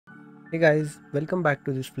Hey guys, welcome back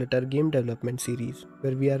to this Flutter game development series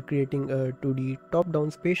where we are creating a 2D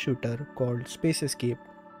top-down space shooter called Spacescape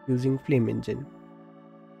using Flame Engine.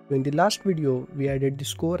 So in the last video, we added the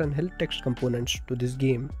score and health text components to this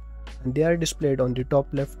game, and they are displayed on the top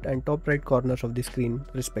left and top right corners of the screen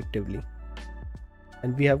respectively.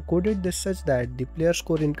 And we have coded this such that the player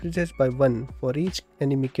score increases by 1 for each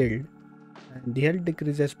enemy killed and the health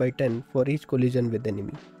decreases by 10 for each collision with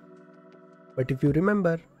enemy. But if you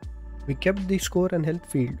remember, we kept the score and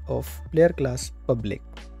health field of player class public.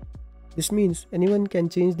 This means anyone can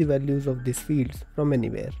change the values of these fields from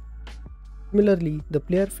anywhere. Similarly, the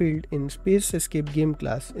player field in Spacescape game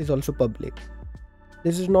class is also public.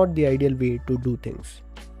 This is not the ideal way to do things.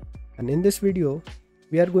 And in this video,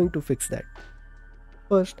 we are going to fix that.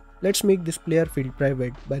 First, let's make this player field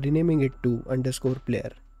private by renaming it to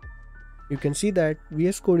 _player. You can see that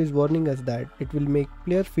VS Code is warning us that it will make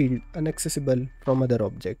player field inaccessible from other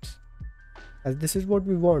objects. As this is what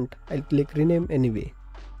we want, I'll click rename anyway.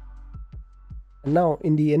 And now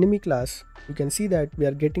in the enemy class, you can see that we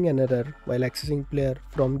are getting an error while accessing player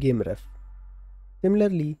from GameRef.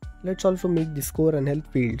 Similarly, let's also make the score and health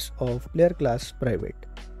fields of player class private.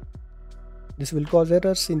 This will cause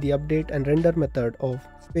errors in the update and render method of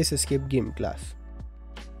Spacescape game class.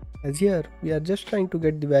 As here, we are just trying to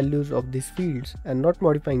get the values of these fields and not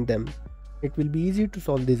modifying them, it will be easy to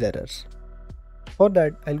solve these errors. For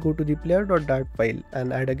that, I'll go to the player.dart file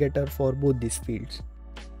and add a getter for both these fields.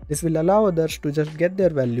 This will allow others to just get their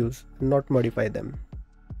values and not modify them.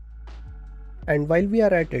 And while we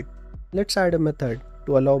are at it, let's add a method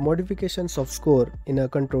to allow modifications of score in a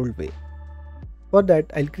controlled way. For that,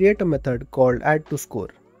 I'll create a method called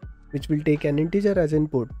addToScore, which will take an integer as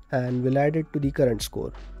input and will add it to the current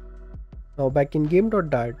score. Now back in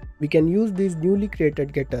game.dart, we can use these newly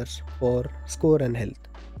created getters for score and health.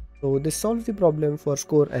 So this solves the problem for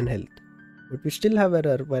score and health, but we still have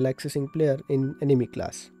error while accessing player in enemy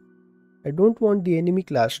class. I don't want the enemy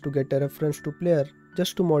class to get a reference to player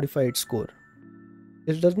just to modify its score.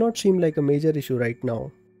 This does not seem like a major issue right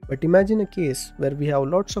now, but imagine a case where we have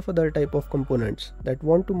lots of other type of components that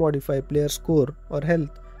want to modify player score or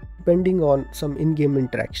health depending on some in-game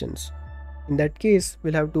interactions. In that case,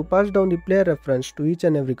 we'll have to pass down the player reference to each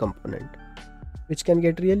and every component, which can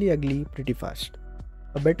get really ugly pretty fast.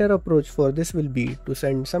 A better approach for this will be to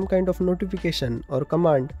send some kind of notification or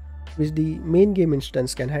command which the main game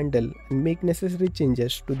instance can handle and make necessary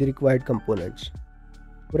changes to the required components.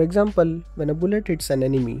 For example, when a bullet hits an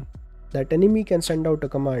enemy, that enemy can send out a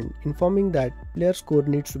command informing that player score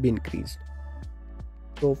needs to be increased.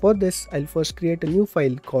 So for this, I'll first create a new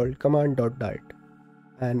file called command.dart,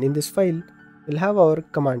 and in this file, we'll have our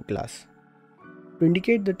command class. To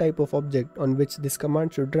indicate the type of object on which this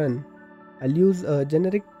command should run, I'll use a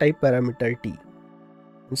generic type parameter t.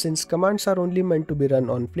 And since commands are only meant to be run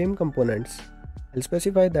on Flame components, I'll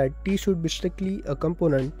specify that t should be strictly a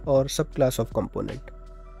component or subclass of component.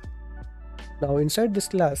 Now inside this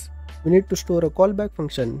class, we need to store a callback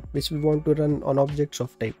function which we want to run on objects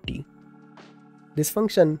of type t. This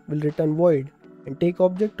function will return void and take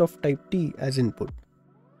object of type t as input.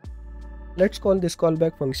 Let's call this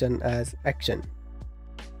callback function as action.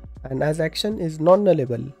 And as action is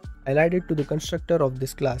non-nullable, I'll add it to the constructor of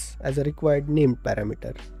this class as a required named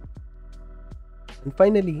parameter. And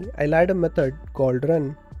finally, I'll add a method called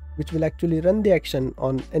run, which will actually run the action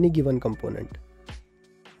on any given component.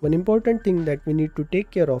 One important thing that we need to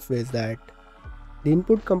take care of is that the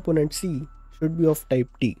input component C should be of type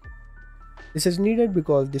T. This is needed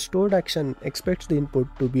because the stored action expects the input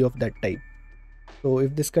to be of that type. So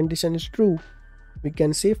if this condition is true, we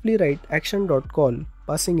can safely write action.call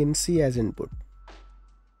passing in C as input.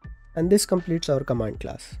 And this completes our command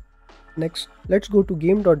class. Next, let's go to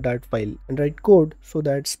game.dart file and write code so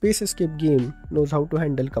that Spacescape game knows how to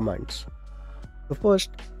handle commands. So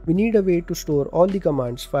first, we need a way to store all the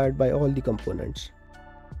commands fired by all the components.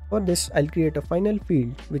 For this, I'll create a final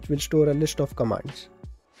field which will store a list of commands.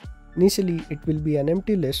 Initially, it will be an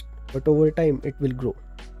empty list, but over time it will grow.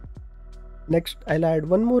 Next, I'll add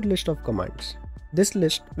one more list of commands. This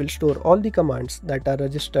list will store all the commands that are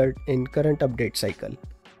registered in current update cycle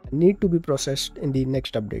and need to be processed in the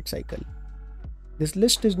next update cycle. This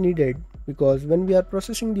list is needed because when we are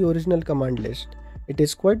processing the original command list, it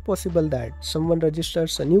is quite possible that someone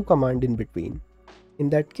registers a new command in between. In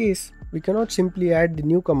that case, we cannot simply add the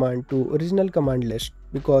new command to original command list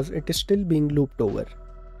because it is still being looped over.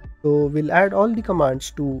 So we'll add all the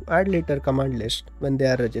commands to add later command list when they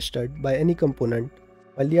are registered by any component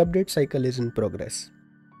while the update cycle is in progress.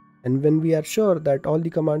 And when we are sure that all the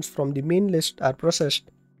commands from the main list are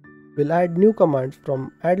processed, we'll add new commands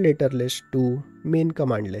from add later list to main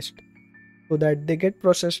command list. so that they get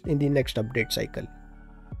processed in the next update cycle.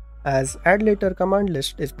 As add later command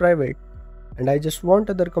list is private and I just want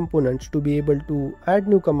other components to be able to add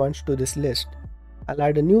new commands to this list, I'll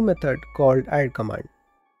add a new method called add command.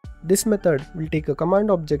 This method will take a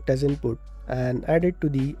command object as input and add it to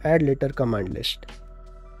the add later command list.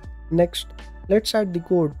 Next, let's add the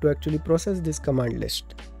code to actually process this command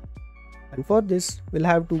list. And for this, we'll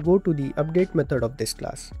have to go to the update method of this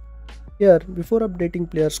class. Here, before updating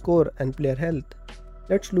player score and player health,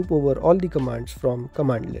 let's loop over all the commands from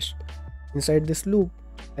command list. Inside this loop,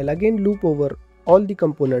 I'll again loop over all the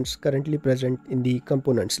components currently present in the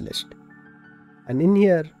components list. And in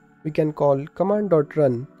here, we can call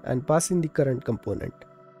command.run and pass in the current component.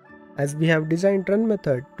 As we have designed run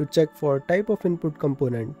method to check for type of input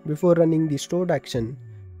component before running the stored action,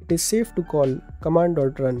 it is safe to call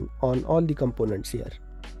command.run on all the components here.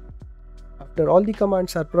 After all the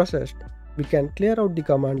commands are processed, we can clear out the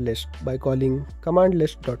command list by calling command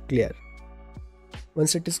list.clear.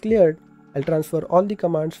 Once it is cleared, I'll transfer all the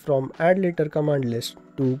commands from add later command list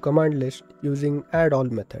to command list using add all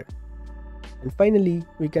method. And finally,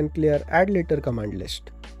 we can clear add later command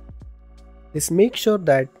list. This makes sure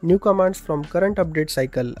that new commands from current update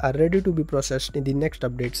cycle are ready to be processed in the next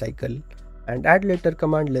update cycle, and add later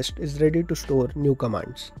command list is ready to store new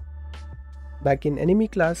commands. Back in enemy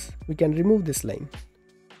class, we can remove this line.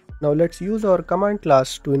 Now let's use our command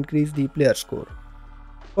class to increase the player score.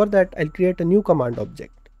 For that, I'll create a new command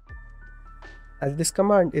object. As this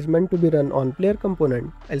command is meant to be run on player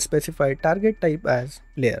component, I'll specify target type as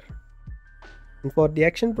player. And for the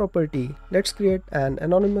action property, let's create an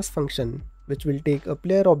anonymous function which will take a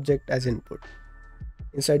player object as input.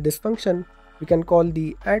 Inside this function, we can call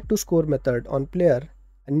the add2score method on player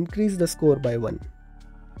and increase the score by 1.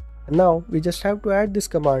 And now we just have to add this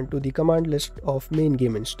command to the command list of main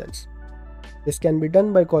game instance. This can be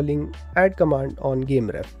done by calling add command on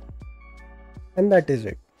gameref. And that is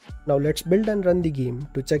it. Now let's build and run the game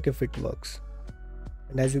to check if it works.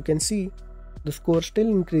 And as you can see, the score still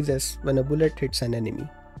increases when a bullet hits an enemy.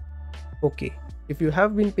 Okay, if you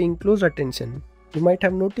have been paying close attention, you might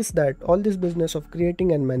have noticed that all this business of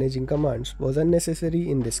creating and managing commands was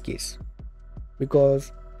unnecessary in this case.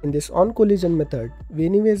 Because in this onCollision method, we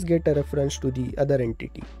anyways get a reference to the other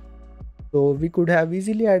entity. So we could have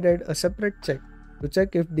easily added a separate check to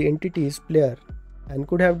check if the entity is player and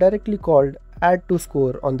could have directly called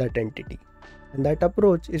add2score on that entity. And that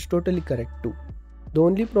approach is totally correct too. The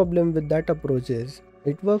only problem with that approach is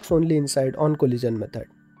it works only inside onCollision method.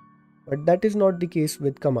 But that is not the case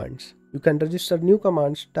with commands. You can register new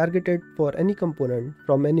commands targeted for any component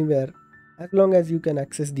from anywhere as long as you can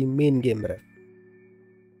access the main game ref.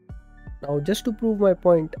 Now just to prove my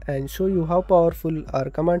point and show you how powerful our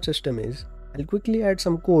command system is, I'll quickly add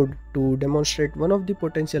some code to demonstrate one of the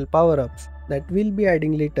potential power-ups that we'll be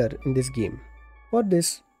adding later in this game. For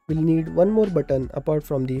this, we'll need one more button apart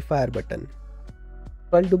from the fire button.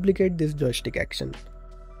 So I'll duplicate this joystick action.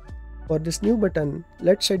 For this new button,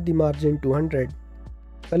 let's set the margin to 100,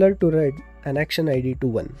 color to red and action ID to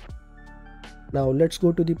 1. Now let's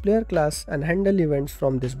go to the player class and handle events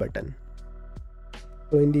from this button.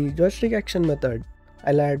 So in the joystick action method,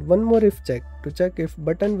 I'll add one more if check to check if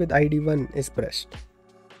button with ID 1 is pressed.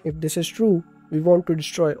 If this is true, we want to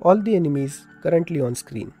destroy all the enemies currently on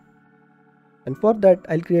screen. And for that,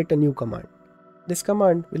 I'll create a new command. This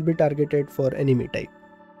command will be targeted for enemy type.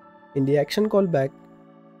 In the action callback,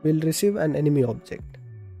 we'll receive an enemy object.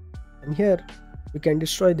 And here, we can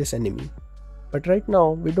destroy this enemy. But right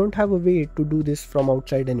now, we don't have a way to do this from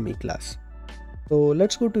outside enemy class. So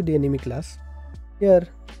let's go to the enemy class. Here,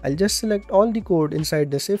 I'll just select all the code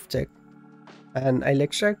inside this if check and I'll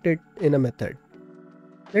extract it in a method.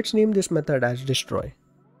 Let's name this method as destroy.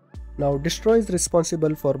 Now destroy is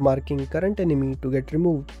responsible for marking current enemy to get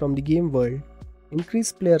removed from the game world,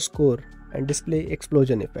 increase player score and display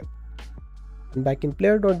explosion effect. And back in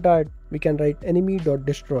player.dart, we can write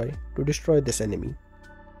enemy.destroy to destroy this enemy.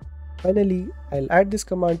 Finally, I'll add this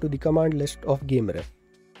command to the command list of gameref.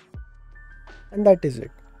 And that is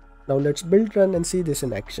it. Now let's build, run and see this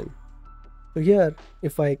in action. So here,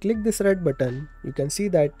 if I click this red button, you can see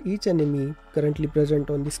that each enemy currently present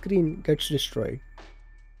on the screen gets destroyed.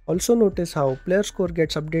 Also notice how player score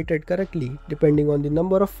gets updated correctly depending on the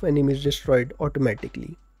number of enemies destroyed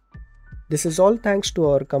automatically. This is all thanks to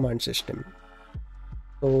our command system.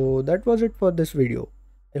 So that was it for this video.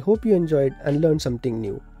 I hope you enjoyed and learned something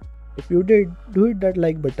new. If you did, do hit that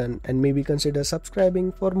like button and maybe consider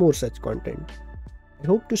subscribing for more such content. I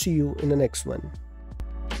hope to see you in the next one.